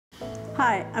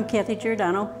Hi, I'm Kathy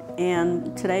Giordano,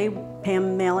 and today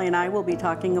Pam Malley and I will be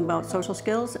talking about social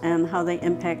skills and how they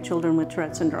impact children with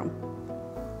Tourette syndrome.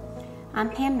 I'm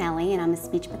Pam Malley, and I'm a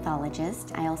speech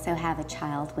pathologist. I also have a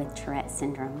child with Tourette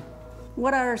syndrome.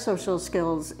 What are social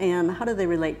skills and how do they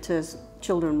relate to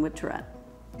children with Tourette?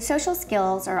 Social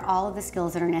skills are all of the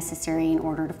skills that are necessary in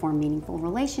order to form meaningful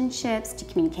relationships, to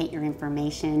communicate your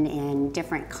information in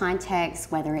different contexts,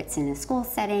 whether it's in a school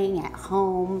setting, at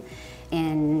home,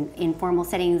 in informal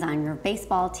settings on your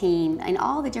baseball team, and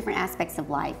all the different aspects of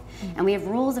life. And we have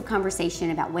rules of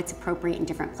conversation about what's appropriate in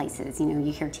different places. You know,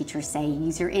 you hear teachers say,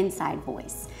 use your inside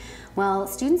voice. Well,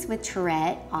 students with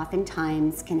Tourette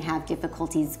oftentimes can have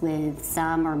difficulties with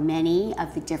some or many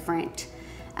of the different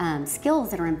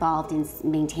skills that are involved in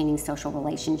maintaining social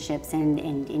relationships and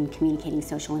in communicating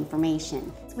social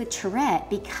information. With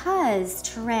Tourette, because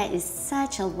Tourette is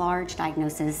such a large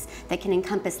diagnosis that can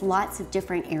encompass lots of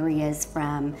different areas,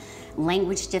 from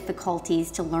language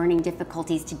difficulties to learning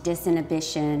difficulties to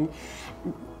disinhibition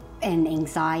and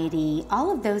anxiety, all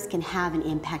of those can have an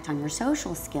impact on your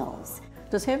social skills.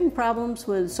 Does having problems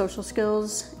with social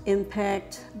skills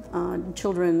impact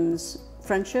children's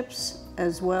friendships,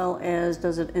 as well as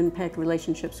does it impact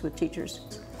relationships with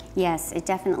teachers? Yes, it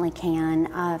definitely can.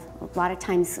 A lot of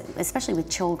times, especially with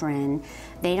children,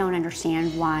 they don't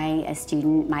understand why a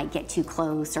student might get too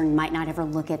close or might not ever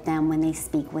look at them when they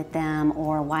speak with them,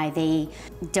 or why they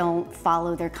don't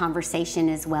follow their conversation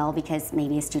as well, because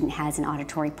maybe a student has an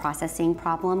auditory processing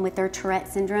problem with their Tourette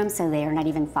syndrome, so they are not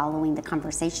even following the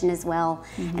conversation as well,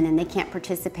 and then they can't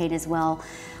participate as well.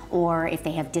 Or if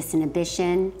they have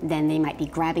disinhibition, then they might be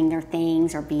grabbing their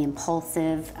things or be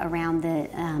impulsive around the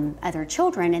other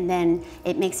children, and then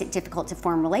it makes it difficult to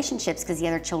form relationships because the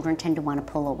other children tend to want to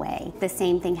pull away. The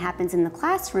same thing happens in the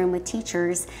classroom with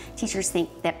teachers. Teachers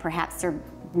think that perhaps they're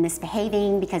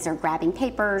misbehaving because they're grabbing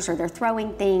papers or they're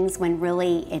throwing things, when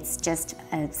really it's just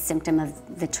a symptom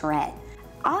of the Tourette.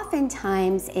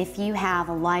 Oftentimes, if you have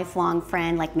a lifelong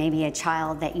friend, like maybe a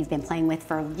child that you've been playing with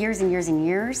for years and years and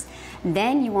years,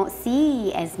 then you won't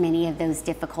see as many of those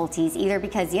difficulties, either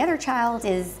because the other child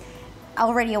is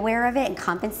already aware of it and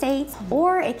compensates,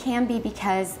 or it can be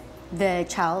because the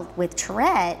child with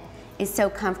Tourette is so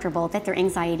comfortable that their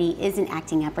anxiety isn't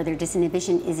acting up, or their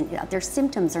disinhibition isn't, their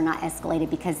symptoms are not escalated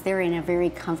because they're in a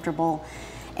very comfortable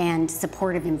and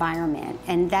supportive environment.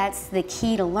 And that's the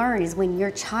key to learn, is when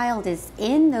your child is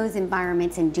in those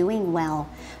environments and doing well,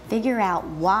 figure out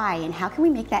why and how can we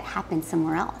make that happen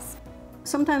somewhere else.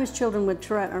 Sometimes children with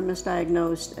Tourette are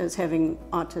misdiagnosed as having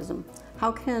autism.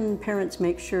 How can parents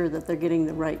make sure that they're getting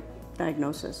the right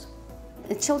diagnosis?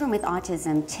 Children with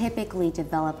autism typically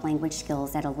develop language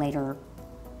skills at a later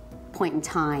point in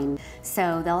time,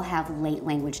 so they'll have late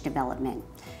language development.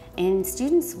 In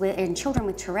children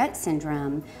with Tourette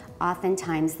syndrome,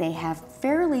 oftentimes they have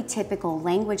fairly typical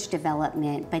language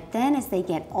development, but then as they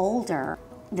get older,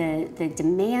 the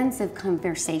demands of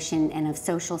conversation and of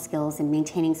social skills and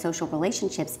maintaining social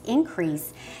relationships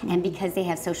increase, and because they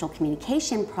have social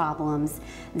communication problems,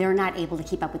 they're not able to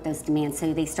keep up with those demands,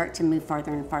 so they start to move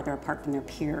farther and farther apart from their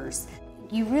peers.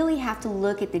 You really have to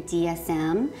look at the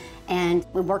DSM and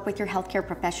work with your healthcare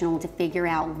professional to figure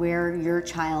out where your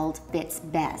child fits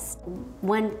best.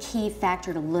 One key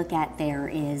factor to look at there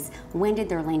is, when did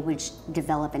their language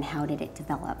develop and how did it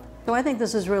develop? So I think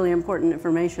this is really important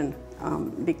information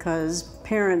because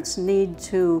parents need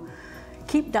to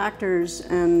keep doctors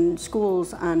and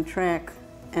schools on track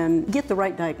and get the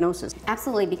right diagnosis.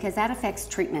 Absolutely, because that affects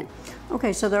treatment.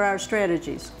 Okay, so there are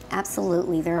strategies.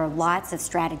 Absolutely, there are lots of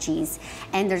strategies,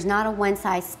 and there's not a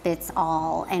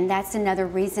one-size-fits-all, and that's another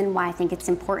reason why I think it's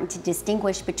important to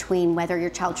distinguish between whether your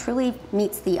child truly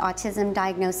meets the autism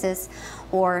diagnosis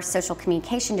or social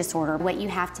communication disorder. What you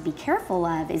have to be careful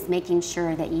of is making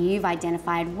sure that you've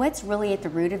identified what's really at the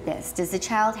root of this. Does the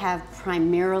child have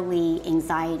primarily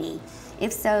anxiety?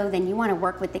 If so, then you want to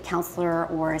work with the counselor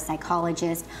or a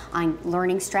psychologist on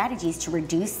learning strategies to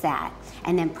reduce that,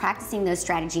 and then practicing those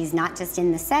strategies not just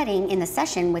in the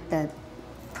session with the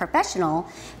professional,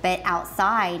 but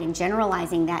outside, and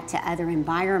generalizing that to other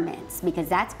environments, because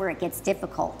that's where it gets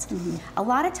difficult. A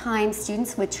lot of times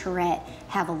students with Tourette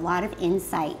have a lot of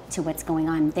insight to what's going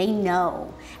on. They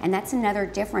know, and that's another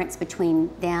difference between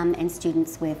them and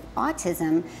students with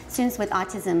autism. Students with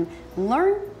autism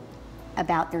learn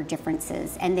about their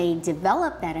differences, and they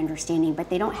develop that understanding, but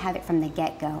they don't have it from the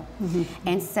get-go.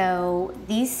 And so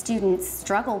these students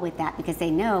struggle with that because they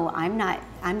know I'm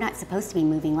not supposed to be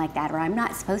moving like that, or I'm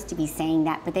not supposed to be saying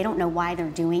that, but they don't know why they're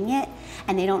doing it,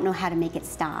 and they don't know how to make it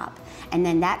stop. And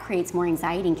then that creates more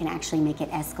anxiety and can actually make it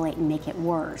escalate and make it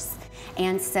worse.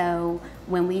 And so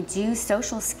when we do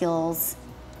social skills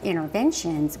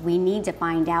interventions, we need to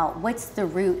find out what's the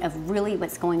root of really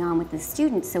what's going on with the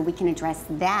student so we can address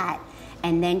that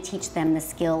and then teach them the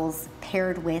skills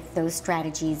paired with those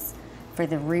strategies for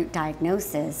the root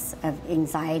diagnosis of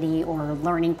anxiety or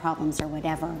learning problems or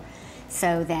whatever,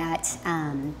 so that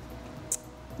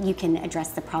you can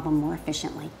address the problem more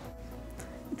efficiently.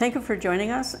 Thank you for joining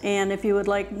us, and if you would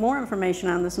like more information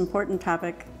on this important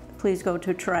topic, please go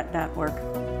to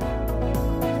Tourette.org.